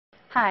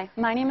Hi,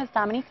 my name is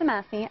Dominique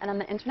Demasi, and I'm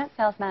the Internet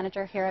Sales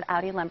Manager here at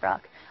Audi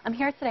Lynbrook. I'm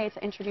here today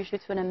to introduce you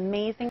to an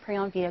amazing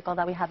pre-owned vehicle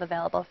that we have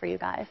available for you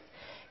guys.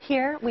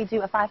 Here, we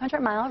do a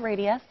 500-mile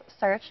radius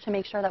search to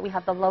make sure that we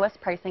have the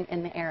lowest pricing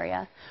in the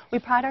area. We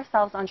pride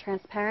ourselves on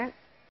transparent,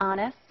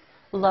 honest,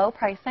 low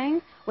pricing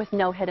with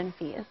no hidden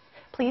fees.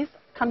 Please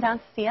come down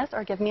to see us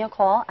or give me a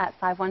call at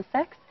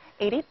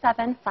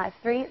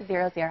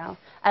 516-887-5300.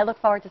 I look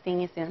forward to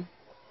seeing you soon.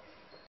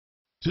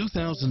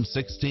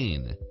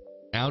 2016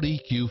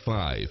 Audi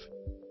Q5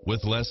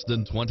 with less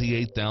than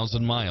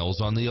 28,000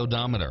 miles on the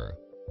odometer.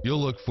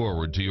 You'll look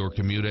forward to your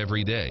commute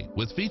every day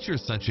with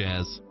features such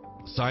as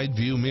side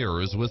view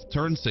mirrors with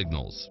turn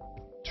signals,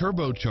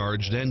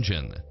 turbocharged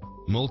engine,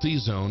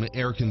 multi-zone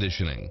air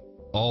conditioning,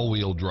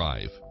 all-wheel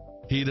drive,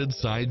 heated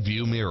side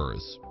view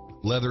mirrors,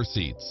 leather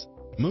seats,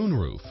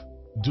 moonroof,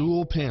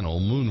 dual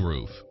panel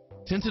moonroof,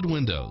 tinted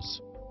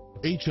windows,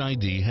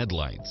 HID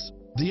headlights.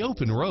 The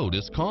open road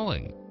is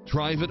calling.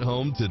 Drive it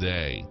home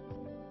today.